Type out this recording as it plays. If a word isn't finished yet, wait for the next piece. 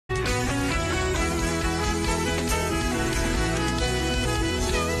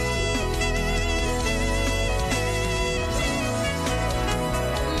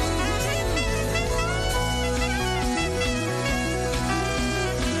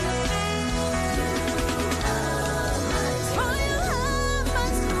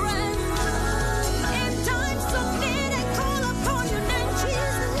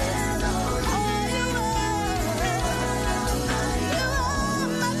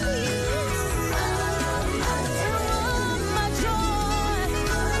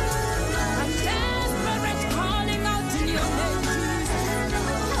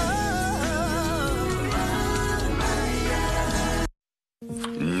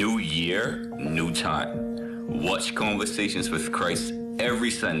New year, new time. Watch Conversations with Christ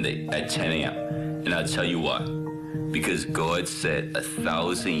every Sunday at 10 a.m. And I'll tell you why. Because God said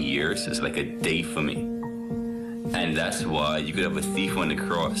 1,000 years is like a day for me. And that's why you could have a thief on the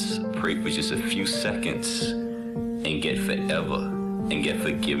cross pray for just a few seconds and get forever, and get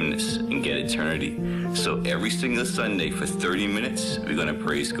forgiveness, and get eternity. So every single Sunday for 30 minutes, we're going to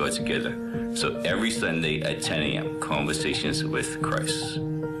praise God together. So every Sunday at 10 a.m., Conversations with Christ.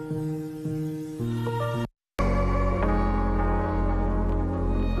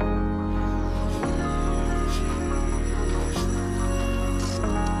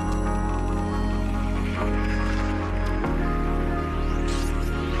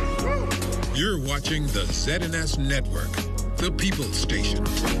 You're watching the ZNS Network, the People's Station.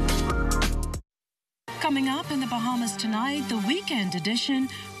 Coming up in the Bahamas tonight, the weekend edition,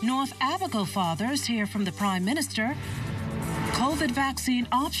 North Abaco fathers hear from the Prime Minister, COVID vaccine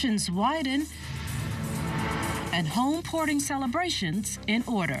options widen, and home porting celebrations in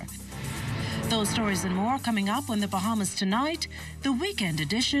order. Those stories and more coming up when the Bahamas tonight, the weekend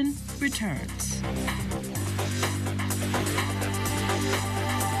edition returns.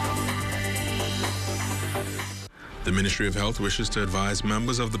 The Ministry of Health wishes to advise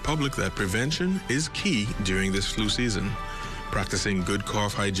members of the public that prevention is key during this flu season. Practicing good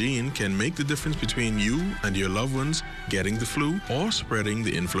cough hygiene can make the difference between you and your loved ones getting the flu or spreading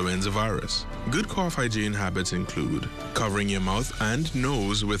the influenza virus. Good cough hygiene habits include covering your mouth and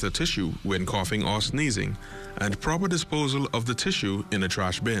nose with a tissue when coughing or sneezing, and proper disposal of the tissue in a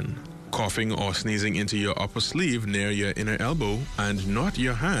trash bin. Coughing or sneezing into your upper sleeve near your inner elbow and not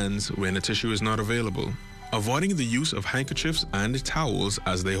your hands when a tissue is not available. Avoiding the use of handkerchiefs and towels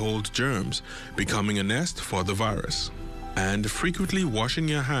as they hold germs, becoming a nest for the virus. And frequently washing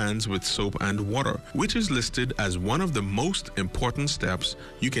your hands with soap and water, which is listed as one of the most important steps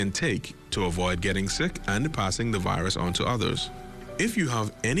you can take to avoid getting sick and passing the virus on to others. If you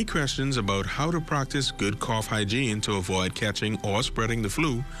have any questions about how to practice good cough hygiene to avoid catching or spreading the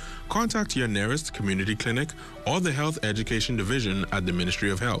flu, contact your nearest community clinic or the Health Education Division at the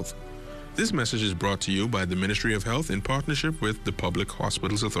Ministry of Health. This message is brought to you by the Ministry of Health in partnership with the Public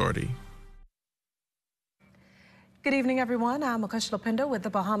Hospitals Authority. Good evening, everyone. I'm Akush Lopindo with the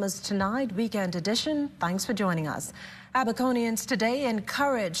Bahamas Tonight Weekend Edition. Thanks for joining us. Abaconians today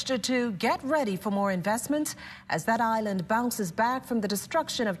encouraged to get ready for more investments as that island bounces back from the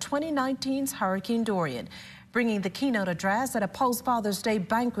destruction of 2019's Hurricane Dorian. Bringing the keynote address at a post-Father's Day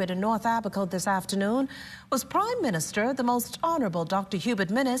banquet in North Abaco this afternoon was Prime Minister, the Most Honorable Dr. Hubert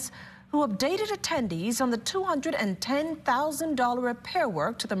Minnis, who updated attendees on the $210,000 repair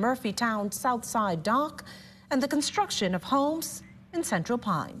work to the Murphytown Southside Dock and the construction of homes in Central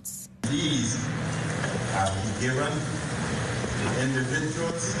Pines. These have been given to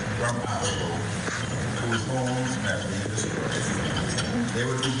individuals from Abaco whose homes have been destroyed. They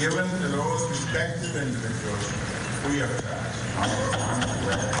will be given to those respective individuals free of charge.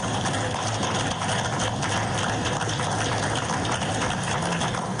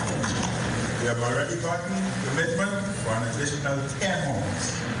 We have already gotten commitment for an additional 10 homes.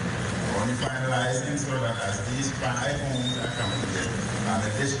 We're only finalizing so that as these 5 homes are completed, an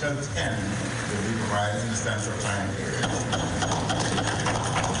additional 10 will be provided in the Central Pine area.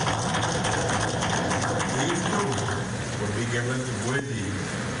 These two will be given to worthy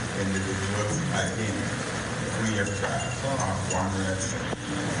individuals again, free of charge, of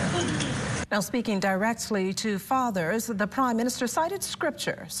 100. Now, speaking directly to fathers, the Prime Minister cited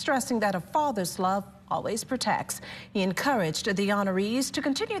scripture, stressing that a father's love always protects. He encouraged the honorees to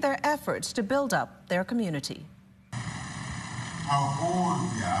continue their efforts to build up their community. How old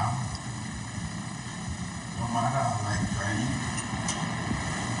we are, no matter our lifetime,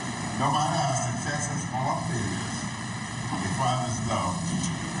 no matter our successes or failures, the Father's love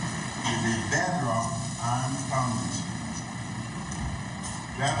is the bedrock and foundation.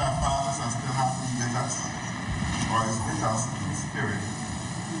 That our fathers are still happy with us, or is with us in spirit.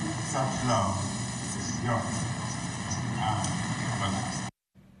 Such love is yours and everlasting.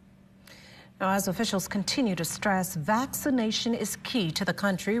 Now, as officials continue to stress, vaccination is key to the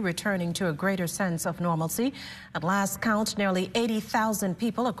country returning to a greater sense of normalcy. At last count, nearly 80,000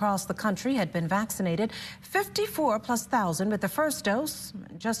 people across the country had been vaccinated, 54,000+ with the first dose,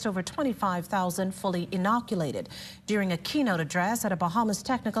 just over 25,000 fully inoculated. During a keynote address at a Bahamas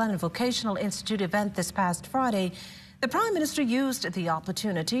Technical and Vocational Institute event this past Friday, the Prime Minister used the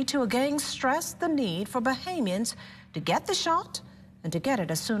opportunity to again stress the need for Bahamians to get the shot and to get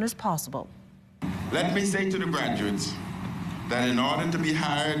it as soon as possible. Let me say to the graduates that in order to be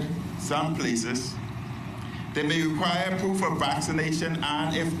hired some places, They may require proof of vaccination,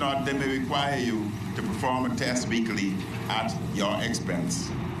 and if not, they may require you to perform a test weekly at your expense.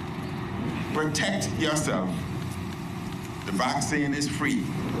 Protect yourself. The vaccine is free.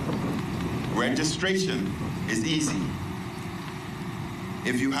 Registration is easy.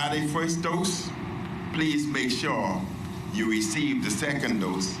 If you had a first dose, please make sure you receive the second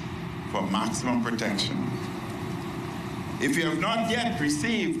dose for maximum protection. If you have not yet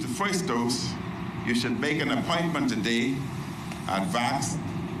received the first dose, you should make an appointment today at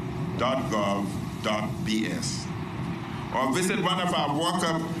vax.gov.bs or visit one of our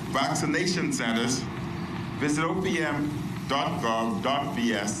walk-up vaccination centers. Visit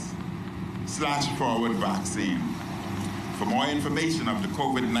opm.gov.bs/forward-vaccine for more information of the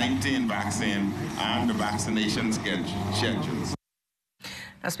COVID-19 vaccine and the vaccination schedules.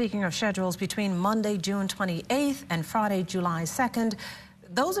 Now, speaking of schedules, between Monday, June 28th and Friday, July 2nd,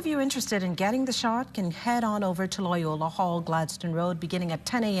 those of you interested in getting the shot can head on over to Loyola Hall, Gladstone Road, beginning at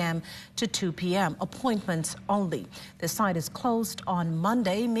 10 a.m. to 2 p.m. Appointments only. The site is closed on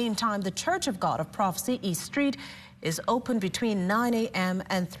Monday. Meantime, the Church of God of Prophecy, East Street, is open between 9 a.m.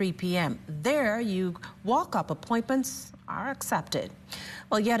 and 3 p.m. There, you walk-up appointments are accepted.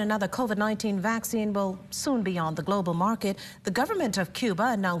 Well, yet another COVID-19 vaccine will soon be on the global market. The government of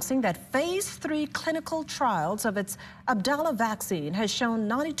Cuba announcing that phase 3 clinical trials of its Abdala vaccine has shown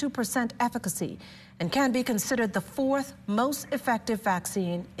 92% efficacy and can be considered the 4th most effective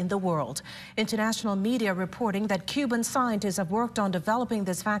vaccine in the world. International media reporting that Cuban scientists have worked on developing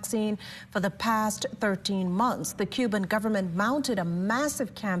this vaccine for the past 13 months. The Cuban government mounted a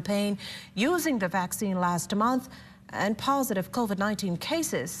massive campaign using the vaccine last month, and positive COVID-19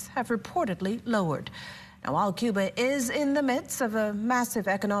 cases have reportedly lowered. Now, while Cuba is in the midst of a massive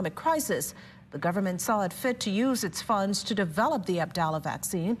economic crisis, the government saw it fit to use its funds to develop the Abdala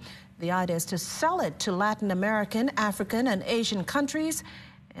vaccine. The idea is to sell it to Latin American, African, and Asian countries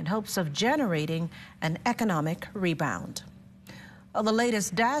in hopes of generating an economic rebound. Well, the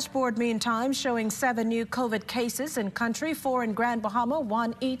latest dashboard, meantime, showing 7 new COVID cases in country, 4 in Grand Bahama,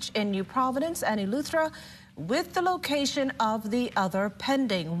 1 each in New Providence and Eleuthera, with the location of the other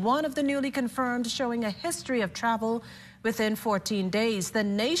pending. One of the newly confirmed showing a history of travel within 14 days. The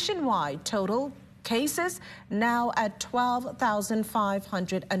nationwide total cases now at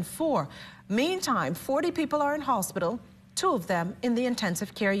 12,504. Meantime, 40 people are in hospital, 2 of them in the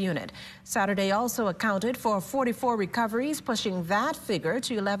intensive care unit. Saturday also accounted for 44 recoveries, pushing that figure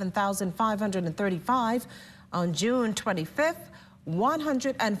to 11,535. On June 25th,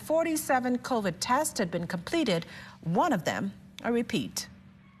 147 COVID tests had been completed, one of them a repeat.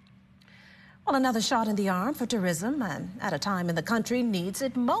 Well, another shot in the arm for tourism, and at a time in the country needs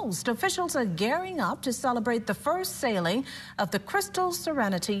it most. Officials are gearing up to celebrate the first sailing of the Crystal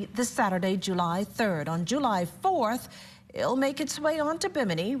Serenity this Saturday, July 3rd. On July 4th, it'll make its way on to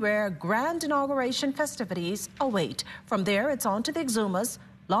Bimini, where grand inauguration festivities await. From there, it's on to the Exumas,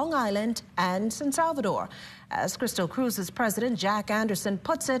 Long Island, and San Salvador. As Crystal Cruises president Jack Anderson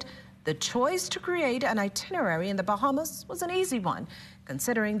puts it, the choice to create an itinerary in the Bahamas was an easy one,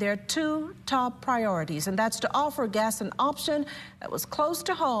 considering their 2 top priorities, and that's to offer guests an option that was close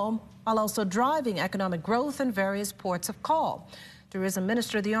to home while also driving economic growth in various ports of call. Tourism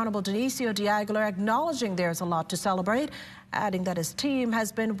Minister, the Honorable Dionisio de Aguilar, acknowledging there's a lot to celebrate, adding that his team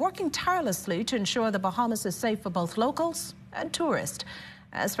has been working tirelessly to ensure the Bahamas is safe for both locals and tourists.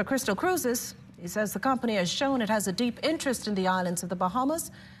 As for Crystal Cruises, he says the company has shown it has a deep interest in the islands of the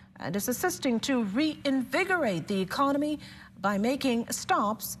Bahamas and is assisting to reinvigorate the economy by making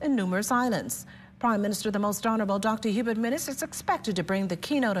stops in numerous islands. Prime Minister, the Most Honorable Dr. Hubert Minnis, is expected to bring the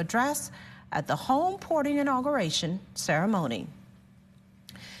keynote address at the home porting inauguration ceremony.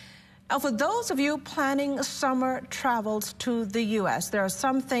 Now, for those of you planning summer travels to the U.S., there are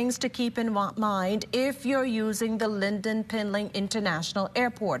some things to keep in mind if you're using the Lynden Pinling International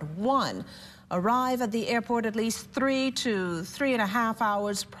Airport. 1, arrive at the airport at least 3 to 3.5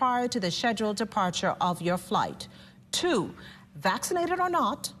 hours prior to the scheduled departure of your flight. 2, vaccinated or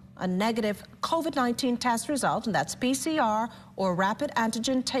not, a negative COVID-19 test result, and that's PCR or rapid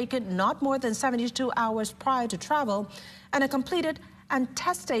antigen taken not more than 72 hours prior to travel, and a completed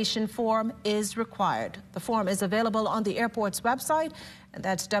attestation form is required. The form is available on the airport's website, and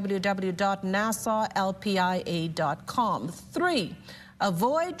that's www.nassauLPIA.com. 3,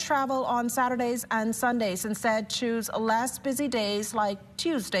 avoid travel on Saturdays and Sundays. Instead, choose less busy days like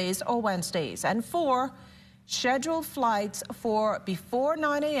Tuesdays or Wednesdays. And 4, schedule flights for before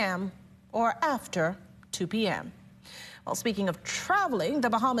 9 a.m. or after 2 p.m. Well, speaking of traveling, the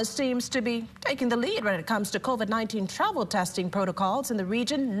Bahamas seems to be taking the lead when it comes to COVID-19 travel testing protocols in the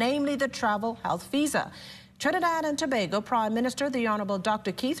region, namely the travel health visa. Trinidad and Tobago Prime Minister, the Honorable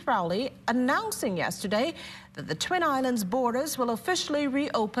Dr. Keith Rowley, announcing yesterday that the Twin Islands borders will officially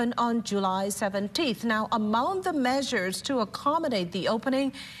reopen on July 17th. Now, among the measures to accommodate the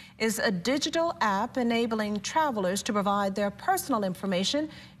opening is a digital app enabling travelers to provide their personal information,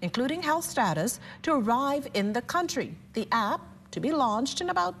 including health status, to arrive in the country. The app, to be launched in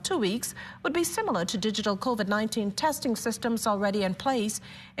about 2 weeks, would be similar to digital COVID-19 testing systems already in place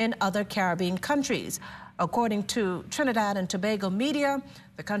in other Caribbean countries. According to Trinidad and Tobago media,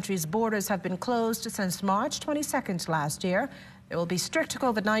 the country's borders have been closed since March 22nd last year. There will be strict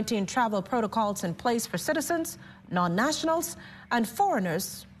COVID-19 travel protocols in place for citizens, non-nationals, and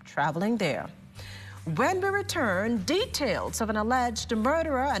foreigners traveling there. When we return, details of an alleged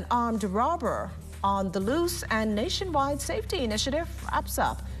murderer and armed robber on the loose and nationwide safety initiative wraps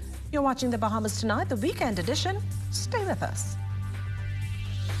up. You're watching the Bahamas Tonight, the weekend edition. Stay with us.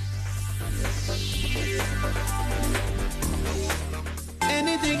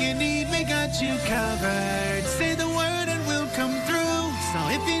 Anything you need, we got you covered. Say the word and we'll come through. So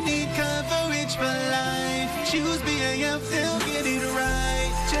if you need coverage for life, choose BAF, they'll get it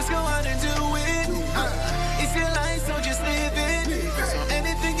right. Just go out and do it. It's your life, so just live it. So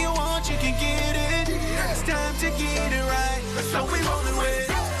anything you want, you can get it. It's time to get it right. So we rolling with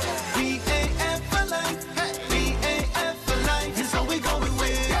BAF for life. BAF for life. And so we going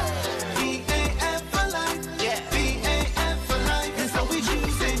with BAF for life. BAF for life. And so we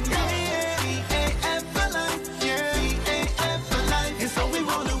choosing BAF for life. BAF for life. And so we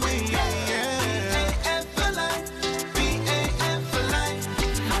rolling with BAF for life. BAF for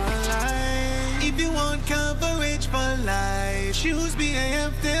life. If you want coverage for life, choose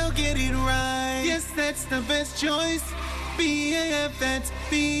BAF, they'll get it right. Yes, that's the best choice. BAF, that's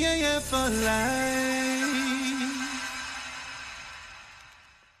BAF for life.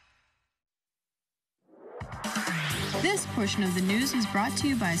 This portion of the news was brought to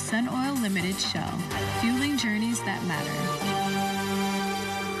you by Sun Oil Limited Shell, fueling journeys that matter.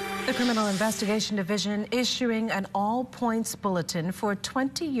 The Criminal Investigation Division issuing an all-points bulletin for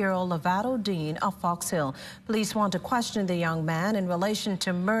 20-year-old Lovato Dean of Fox Hill. Police want to question the young man in relation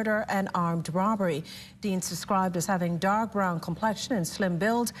to murder and armed robbery. Dean's described as having dark brown complexion and slim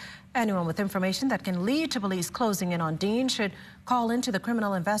build. Anyone with information that can lead to police closing in on Dean should call into the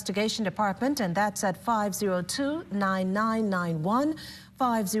Criminal Investigation Department, and that's at 502-9991,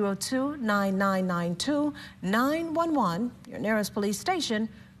 502-9992, 911, your nearest police station,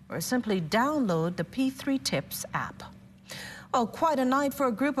 or simply download the P3 Tips app. Well, quite a night for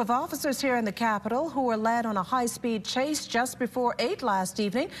a group of officers here in the capital who were led on a high-speed chase just before 8 last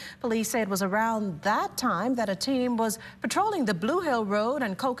evening. Police say it was around that time that a team was patrolling the Blue Hill Road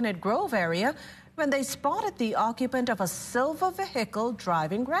and Coconut Grove area when they spotted the occupant of a silver vehicle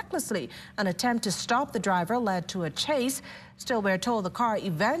driving recklessly. An attempt to stop the driver led to a chase. Still, we're told the car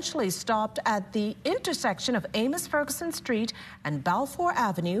eventually stopped at the intersection of Amos Ferguson Street and Balfour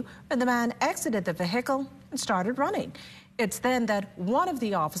Avenue when the man exited the vehicle and started running. It's then that one of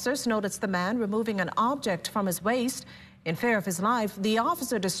the officers noticed the man removing an object from his waist. In fear of his life, the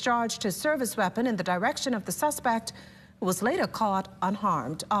officer discharged his service weapon in the direction of the suspect, who was later caught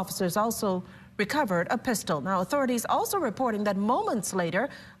unharmed. Officers also recovered a pistol. Now, authorities also reporting that moments later,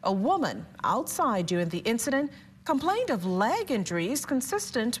 a woman outside during the incident complained of leg injuries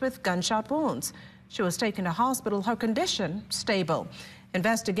consistent with gunshot wounds. She was taken to hospital, her condition stable.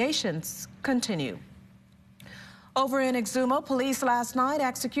 Investigations continue. Over in Exuma, police last night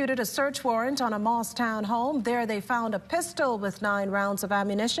executed a search warrant on a Moss-Town home. There they found a pistol with 9 rounds of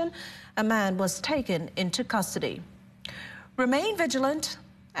ammunition. A man was taken into custody. Remain vigilant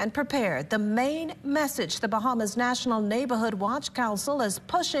and prepared. The main message the Bahamas National Neighborhood Watch Council is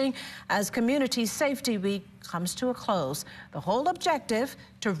pushing as Community Safety Week comes to a close. The whole objective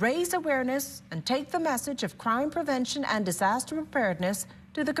to raise awareness and take the message of crime prevention and disaster preparedness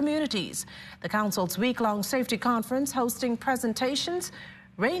to the communities. The council's week-long safety conference hosting presentations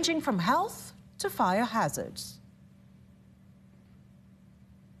ranging from health to fire hazards.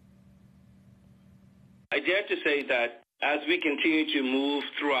 I dare to say that as we continue to move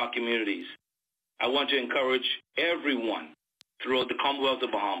through our communities, I want to encourage everyone throughout the Commonwealth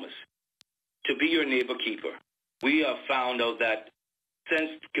of Bahamas to be your neighbor keeper. We have found out that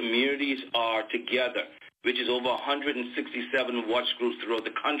since communities are together, which is over 167 watch groups throughout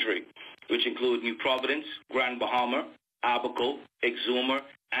the country, which include New Providence, Grand Bahama, Abaco, Exuma,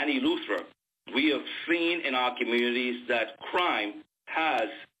 and Eleuthera, we have seen in our communities that crime has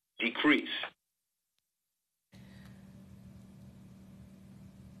decreased.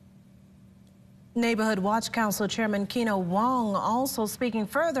 Neighborhood Watch Council Chairman Kino Wong also speaking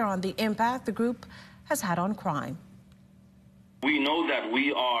further on the impact the group has had on crime. We know that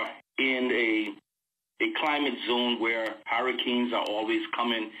we are in a climate zone where hurricanes are always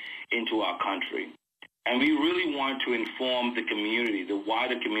coming into our country. And we really want to inform the community, the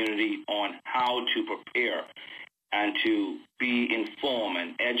wider community, on how to prepare and to be informed and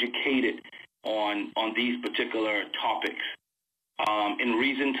educated on these particular topics. In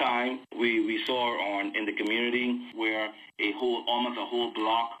recent time, we saw in the community where almost a whole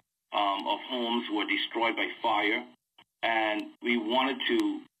block of homes were destroyed by fire. And we wanted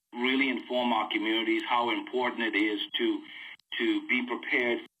to really inform our communities how important it is to be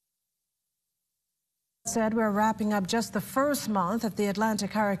prepared. Said we're wrapping up just the first month of the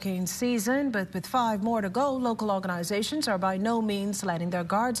Atlantic hurricane season, but with 5 more to go, local organizations are by no means letting their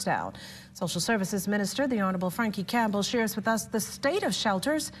guards down. Social Services Minister, the Honorable Frankie Campbell, shares with us the state of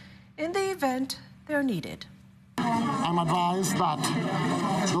shelters in the event they're needed. I'm advised that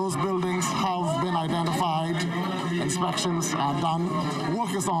those buildings have been identified, inspections are done,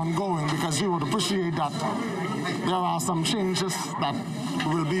 work is ongoing, because you would appreciate that there are some changes that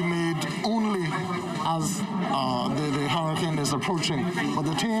will be made only as the hurricane is approaching. But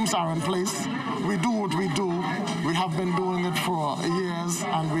the teams are in place. We do what we do. We have been doing it for years,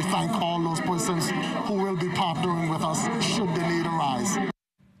 and we thank all those persons who will be partnering with us should the need arise.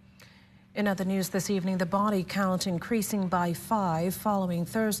 In other news this evening, the body count increasing by 5 following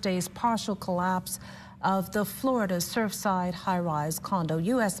Thursday's partial collapse of the Florida Surfside high-rise condo.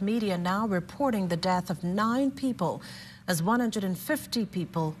 U.S. media now reporting the death of 9 people as 150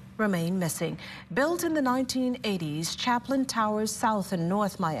 people remain missing. Built in the 1980s, Chaplin Towers South in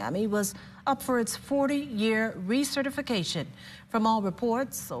North Miami was up for its 40-year recertification. From all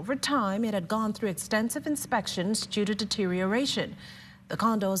reports, over time, it had gone through extensive inspections due to deterioration. The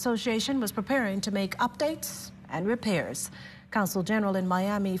Condo Association was preparing to make updates and repairs. Consul General in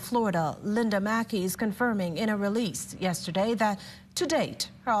Miami, Florida, Linda Mackey, is confirming in a release yesterday that to date,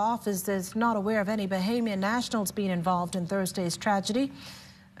 her office is not aware of any Bahamian nationals being involved in Thursday's tragedy.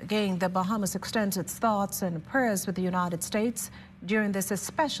 Again, the Bahamas extends its thoughts and prayers with the United States during this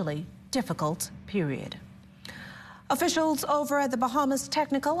especially difficult period. Officials over at the Bahamas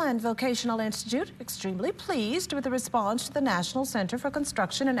Technical and Vocational Institute extremely pleased with the response to the National Center for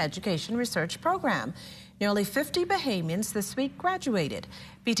Construction and Education Research Program. Nearly 50 Bahamians this week graduated.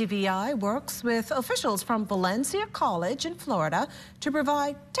 BTVI works with officials from Valencia College in Florida to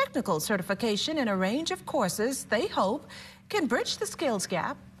provide technical certification in a range of courses they hope can bridge the skills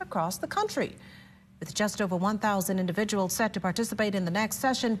gap across the country. With just over 1,000 individuals set to participate in the next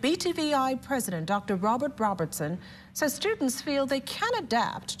session, BTVI President Dr. Robert Robertson says students feel they can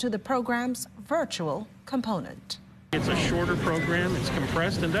adapt to the program's virtual component. It's a shorter program, it's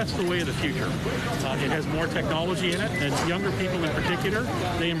compressed, and that's the way of the future. It has more technology in it, and younger people in particular,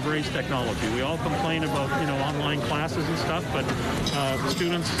 they embrace technology. We all complain about, online classes and stuff, but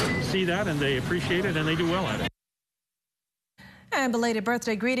students see that and they appreciate it and they do well at it. And belated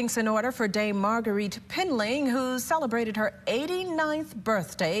birthday greetings in order for Dame Marguerite Pinling, who celebrated her 89th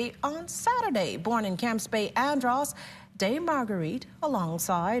birthday on Saturday. Born in Camps Bay, Andros, Dame Marguerite,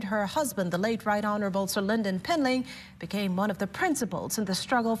 alongside her husband, the late Right Honorable Sir Lyndon Pinling, became one of the principals in the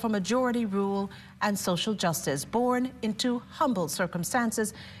struggle for majority rule and social justice. Born into humble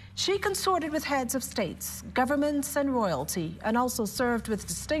circumstances, she consorted with heads of states, governments, and royalty, and also served with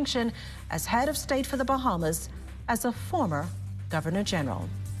distinction as head of state for the Bahamas as a former Governor General.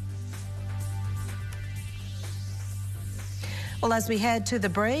 Well, as we head to the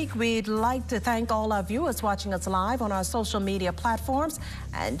break, we'd like to thank all our viewers watching us live on our social media platforms.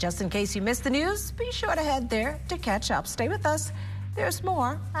 And just in case you missed the news, be sure to head there to catch up. Stay with us. There's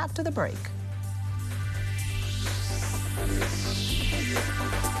more after the break.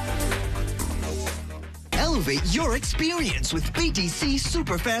 Elevate your experience with BTC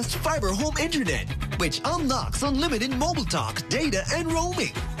Superfast Fiber Home Internet, which unlocks unlimited mobile talk, data, and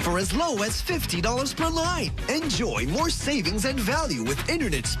roaming for as low as $50 per line. Enjoy more savings and value with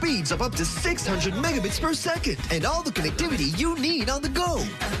internet speeds of up to 600 megabits per second and all the connectivity you need on the go.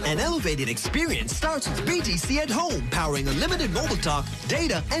 An elevated experience starts with BTC at home, powering unlimited mobile talk,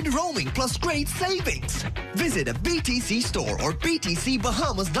 data, and roaming plus great savings. Visit a BTC store or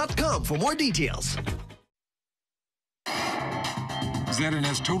btcbahamas.com for more details.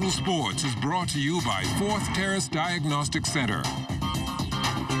 ZNS Total Sports is brought to you by Fourth Terrace Diagnostic Center.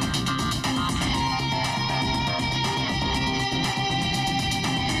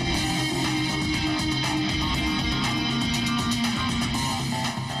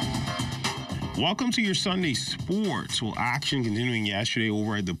 Welcome to your Sunday sports. Well, action continuing yesterday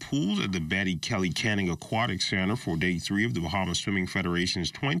over at the pools at the Betty Kelly Canning Aquatic Center for Day 3 of the Bahamas Swimming Federation's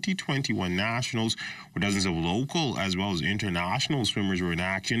 2021 Nationals, where dozens of local as well as international swimmers were in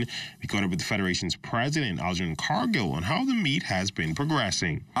action. We caught up with the Federation's president, Algernon Cargill, on how the meet has been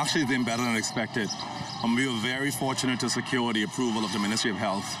progressing. Actually, it's been better than expected. We were very fortunate to secure the approval of the Ministry of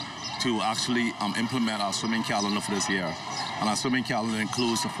Health to actually implement our swimming calendar for this year. And our swimming calendar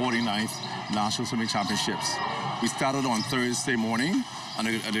includes the 49th National Swimming Championships. We started on Thursday morning, and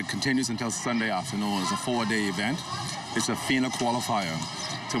it continues until Sunday afternoon. It's a 4-day event. It's a FINA qualifier.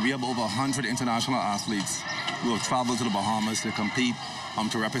 So we have over 100 international athletes who have traveled to the Bahamas to compete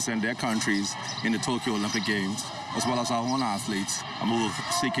to represent their countries in the Tokyo Olympic Games, as well as our own athletes who are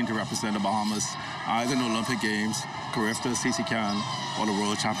seeking to represent the Bahamas either in the Olympic Games, Carifta, CCCAN, or the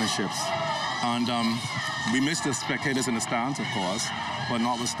World Championships. And we missed the spectators in the stands, of course, but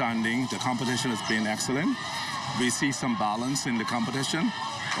notwithstanding, the competition has been excellent. We see some balance in the competition,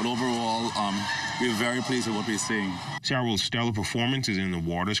 but overall, we're very pleased with what we're seeing. Several stellar performances in the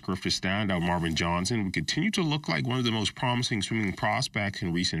water. Carifta standout Marvin Johnson would continue to look like one of the most promising swimming prospects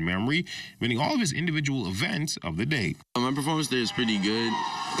in recent memory, winning all of his individual events of the day. My performance there is pretty good.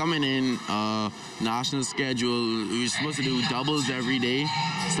 Coming in, national schedule, we were supposed to do doubles every day,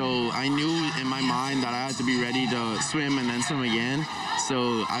 so I knew in my mind that I had to be ready to swim and then swim again.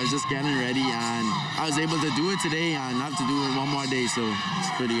 So I was just getting ready, and I was able to do it today and have to do it one more day, so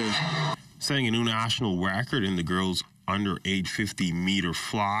it's pretty good. Setting a new national record in the girls' under 850-meter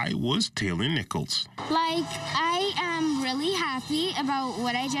fly was Taylor Nichols. I am really happy about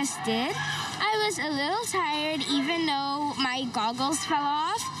what I just did. I was a little tired even though my goggles fell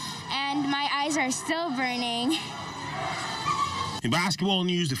off and my eyes are still burning. In basketball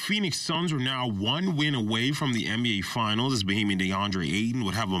news, the Phoenix Suns are now one win away from the NBA Finals as Bahamian DeAndre Ayton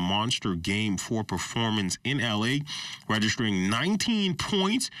would have a monster Game 4 performance in L.A., registering 19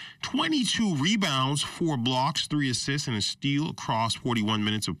 points, 22 rebounds, 4 blocks, 3 assists, and a steal across 41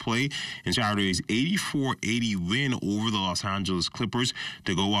 minutes of play in Saturday's 84-80 win over the Los Angeles Clippers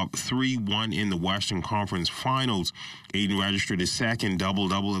to go up 3-1 in the Western Conference Finals. Ayton registered his second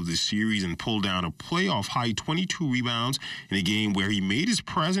double-double of the series and pulled down a playoff-high 22 rebounds in a game where he made his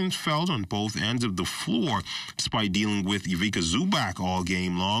presence felt on both ends of the floor despite dealing with Ivica Zubac all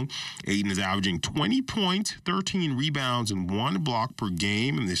game long. Ayton is averaging 20 points, 13 rebounds, and 1 block per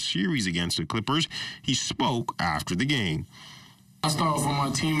game in this series against the Clippers. He spoke after the game. I start off with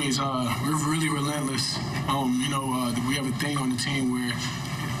my teammates. We're really relentless. We have a thing on the team where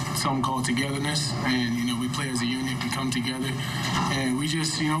something called togetherness, and we play as a unit. We come together, and we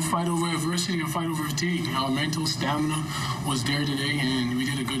just fight over adversity and fight over fatigue. Our mental stamina was there today, and we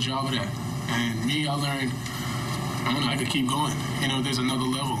did a good job of that. And me, I learned I could keep going. There's another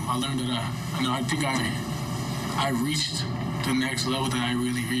level. I learned that I think I reached the next level that I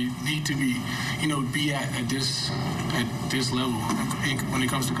really need to be at this level when it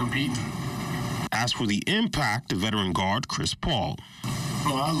comes to competing. As for the impact, the veteran guard Chris Paul.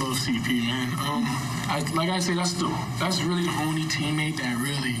 Oh, I love CP, man. Like I said, that's really the only teammate that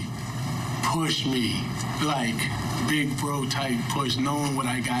really pushed me, like big bro type push, knowing what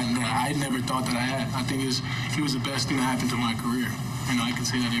I got and that I never thought that I had. I think he was the best thing that happened to my career. I can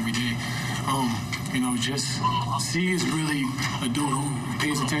say that every day. C is really a dude who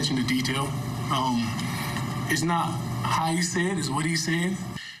pays attention to detail. It's not how he said, it's what he's saying.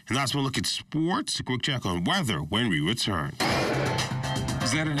 And that's when we look at sports. A quick check on weather when we return.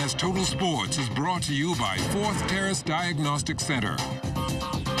 ZNS Total Sports is brought to you by 4th Terrace Diagnostic Center.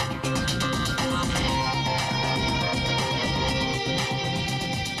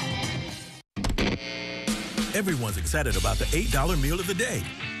 Everyone's excited about the $8 meal of the day.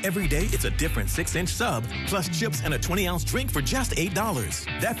 Every day, it's a different 6-inch sub, plus chips and a 20-ounce drink for just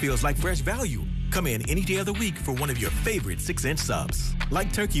 $8. That feels like fresh value. Come in any day of the week for one of your favorite 6-inch subs.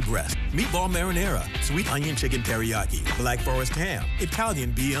 Like turkey breast, meatball marinara, sweet onion chicken teriyaki, black forest ham,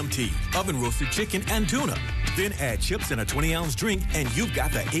 Italian BMT, oven roasted chicken, and tuna. Then add chips and a 20-ounce drink, and you've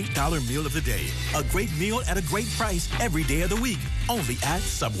got the $8 meal of the day. A great meal at a great price every day of the week. Only at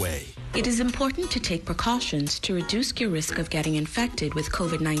Subway. It is important to take precautions to reduce your risk of getting infected with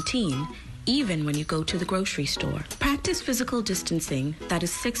COVID-19, even when you go to the grocery store. Practice physical distancing that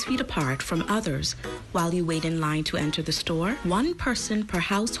is 6 feet apart from others. While you wait in line to enter the store, 1 person per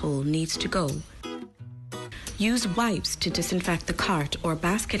household needs to go. Use wipes to disinfect the cart or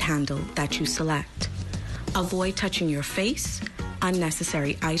basket handle that you select. Avoid touching your face,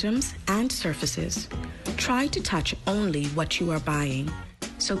 unnecessary items, and surfaces. Try to touch only what you are buying.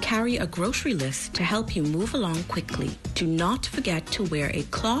 so carry a grocery list to help you move along quickly. Do not forget to wear a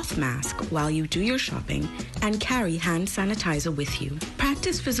cloth mask while you do your shopping and carry hand sanitizer with you.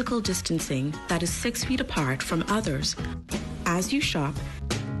 Practice physical distancing that is 6 feet apart from others as you shop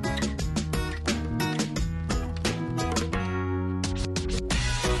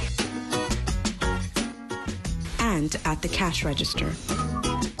and at the cash register.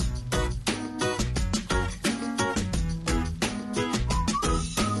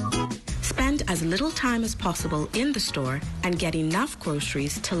 Spend as little time as possible in the store and get enough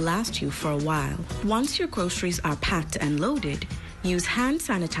groceries to last you for a while. Once your groceries are packed and loaded, use hand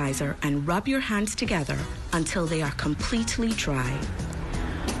sanitizer and rub your hands together until they are completely dry.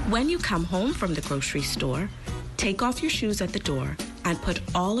 When you come home from the grocery store, take off your shoes at the door and put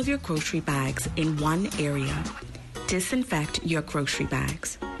all of your grocery bags in one area. Disinfect your grocery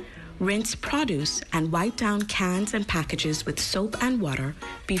bags. Rinse produce and wipe down cans and packages with soap and water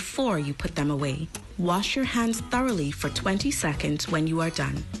before you put them away. Wash your hands thoroughly for 20 seconds when you are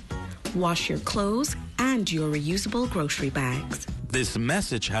done. Wash your clothes and your reusable grocery bags. This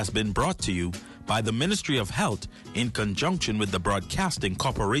message has been brought to you by the Ministry of Health in conjunction with the Broadcasting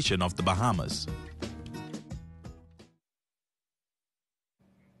Corporation of the Bahamas.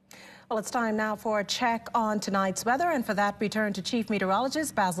 Well, it's time now for a check on tonight's weather, and for that we turn to Chief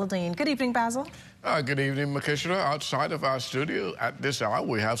Meteorologist Basil Dean. Good evening, Basil. Good evening, Makishla. Outside of our studio at this hour,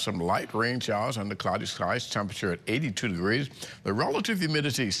 we have some light rain showers under cloudy skies, temperature at 82 degrees. The relative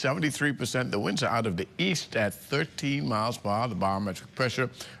humidity, 73%. The winds are out of the east at 13 miles per hour. The barometric pressure,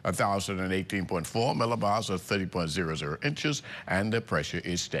 1,018.4 millibars or 30.00 inches, and the pressure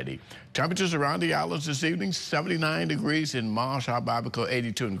is steady. Temperatures around the islands this evening, 79 degrees in Marsh, Barbacoa,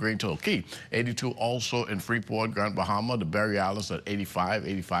 82 in Green Toll Key, 82 also in Freeport, Grand Bahama, the Berry Islands at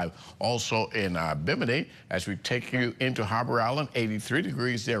 85 also in Bimini. As we take you into Harbor Island, 83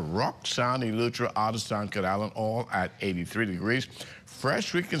 degrees there. Rock Sound, Eleuthera, Otterstown, Cat Island, all at 83 degrees.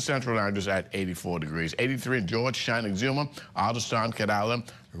 Fresh Creek and Central Islanders at 84 degrees. 83 in Georgetown, Exuma, Otterstown, Cat Island,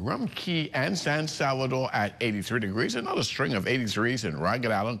 Rum Key and San Salvador at 83 degrees. Another string of 83s in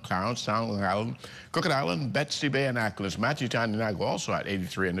Ragged Island, Clarence Sound Island, Crooked Island, Betsy Bay and Ackless, Matchetown and Niagara also at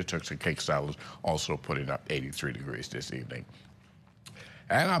 83, and the Turks and Caicos Islands also putting up 83 degrees this evening.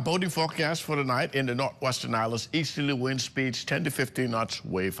 And our boating forecast for tonight in the northwestern islands, easterly wind speeds 10 to 15 knots,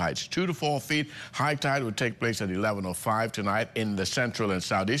 wave heights 2 to 4 feet. High tide will take place at 11:05 tonight in the central and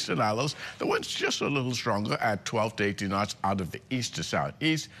southeastern islands. The wind's just a little stronger at 12 to 18 knots out of the east to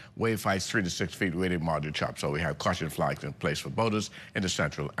southeast. Wave heights 3 to 6 feet, waiting moderate chop. So we have caution flags in place for boaters in the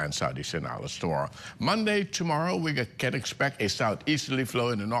central and southeastern islands tomorrow. Monday, tomorrow, we can expect a southeasterly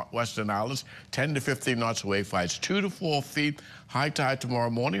flow in the northwestern islands, 10 to 15 knots, wave heights 2 to 4 feet. High tide tomorrow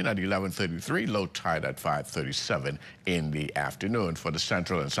morning at 11:33, low tide at 5:37 in the afternoon. For the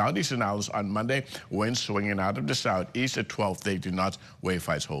central and southeastern islands on Monday, winds swinging out of the southeast at 12 to 18 knots, wave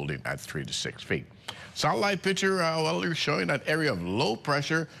heights holding at 3 to 6 feet. Satellite picture, well, you're showing that area of low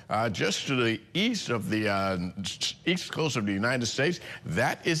pressure just to the east of the east coast of the United States.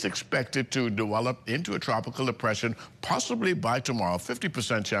 That is expected to develop into a tropical depression possibly by tomorrow.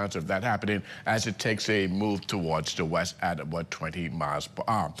 50% chance of that happening as it takes a move towards the west at about 20 miles per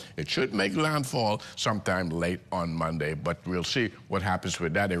hour. It should make landfall sometime late on Monday, but we'll see what happens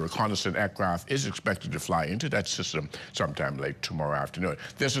with that. A reconnaissance aircraft is expected to fly into that system sometime late tomorrow afternoon.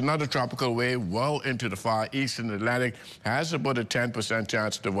 There's another tropical wave well into the far eastern Atlantic, has about a 10%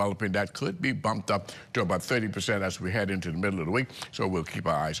 chance of developing. That could be bumped up to about 30% as we head into the middle of the week. So we'll keep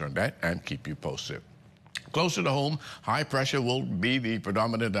our eyes on that and keep you posted. Closer to home, high pressure will be the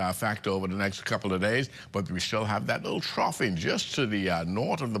predominant factor over the next couple of days, but we still have that little troughing just to the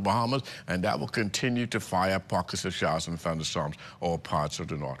north of the Bahamas, and that will continue to fire pockets of showers and thunderstorms over parts of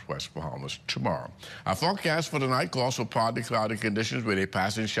the northwest Bahamas tomorrow. Our forecast for tonight calls for partly cloudy conditions with a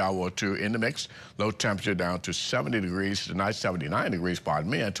passing shower or two in the mix. Low temperature down to 70 degrees tonight, 79 degrees, pardon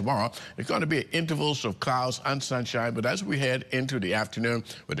me, and tomorrow it's going to be intervals of clouds and sunshine, but as we head into the afternoon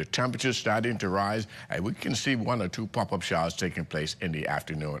with the temperatures starting to rise, and we can see 1 or 2 pop-up showers taking place in the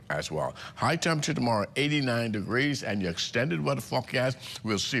afternoon as well. High temperature tomorrow, 89 degrees, and your extended weather forecast,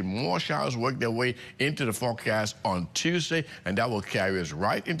 we'll see more showers work their way into the forecast on Tuesday, and that will carry us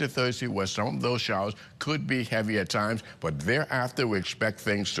right into Thursday, where some of those showers could be heavy at times, but thereafter we expect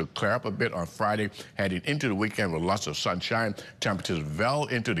things to clear up a bit on Friday, heading into the weekend with lots of sunshine. Temperatures well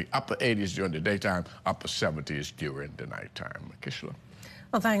into the upper 80s during the daytime, upper 70s during the nighttime. Kishla.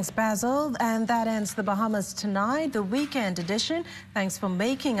 Well, thanks, Basil. And that ends the Bahamas Tonight, the weekend edition. Thanks for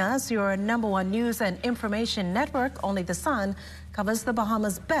making us your #1 news and information network. Only the Sun covers the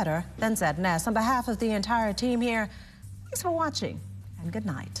Bahamas better than ZNS. On behalf of the entire team here, thanks for watching. and good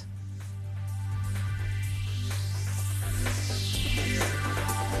night.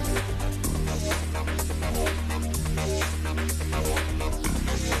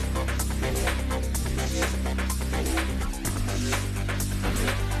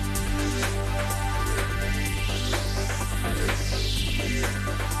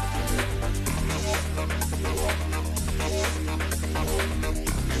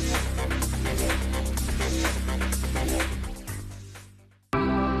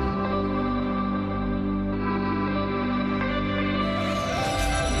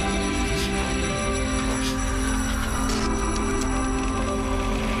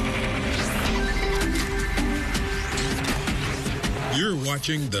 You're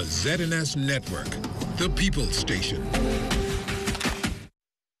watching the ZNS Network, the People's Station.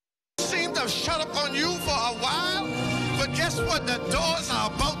 Seem to shut up on you for a while, but guess what? The doors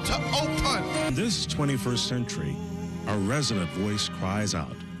are about to open. In this 21st century, our resident voice cries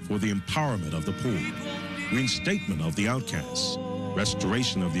out for the empowerment of the poor, reinstatement of the outcasts,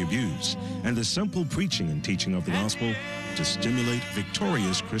 restoration of the abused, and the simple preaching and teaching of the gospel to stimulate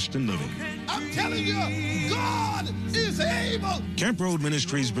victorious Christian living. I'm telling you, God is able. Camp Road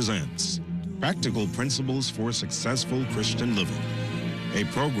Ministries presents Practical Principles for Successful Christian Living, a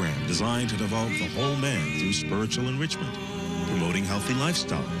program designed to develop the whole man through spiritual enrichment, promoting healthy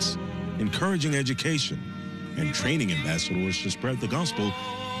lifestyles, encouraging education, and training ambassadors to spread the gospel,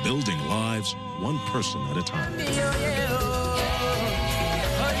 building lives one person at a time.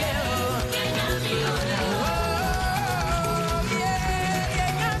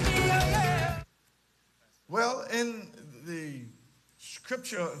 Well, in the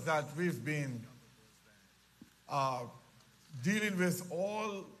scripture that we've been dealing with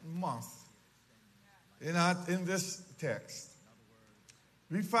all month, in this text,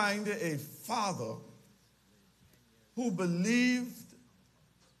 we find a father who believed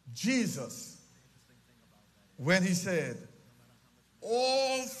Jesus when he said,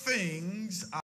 all things are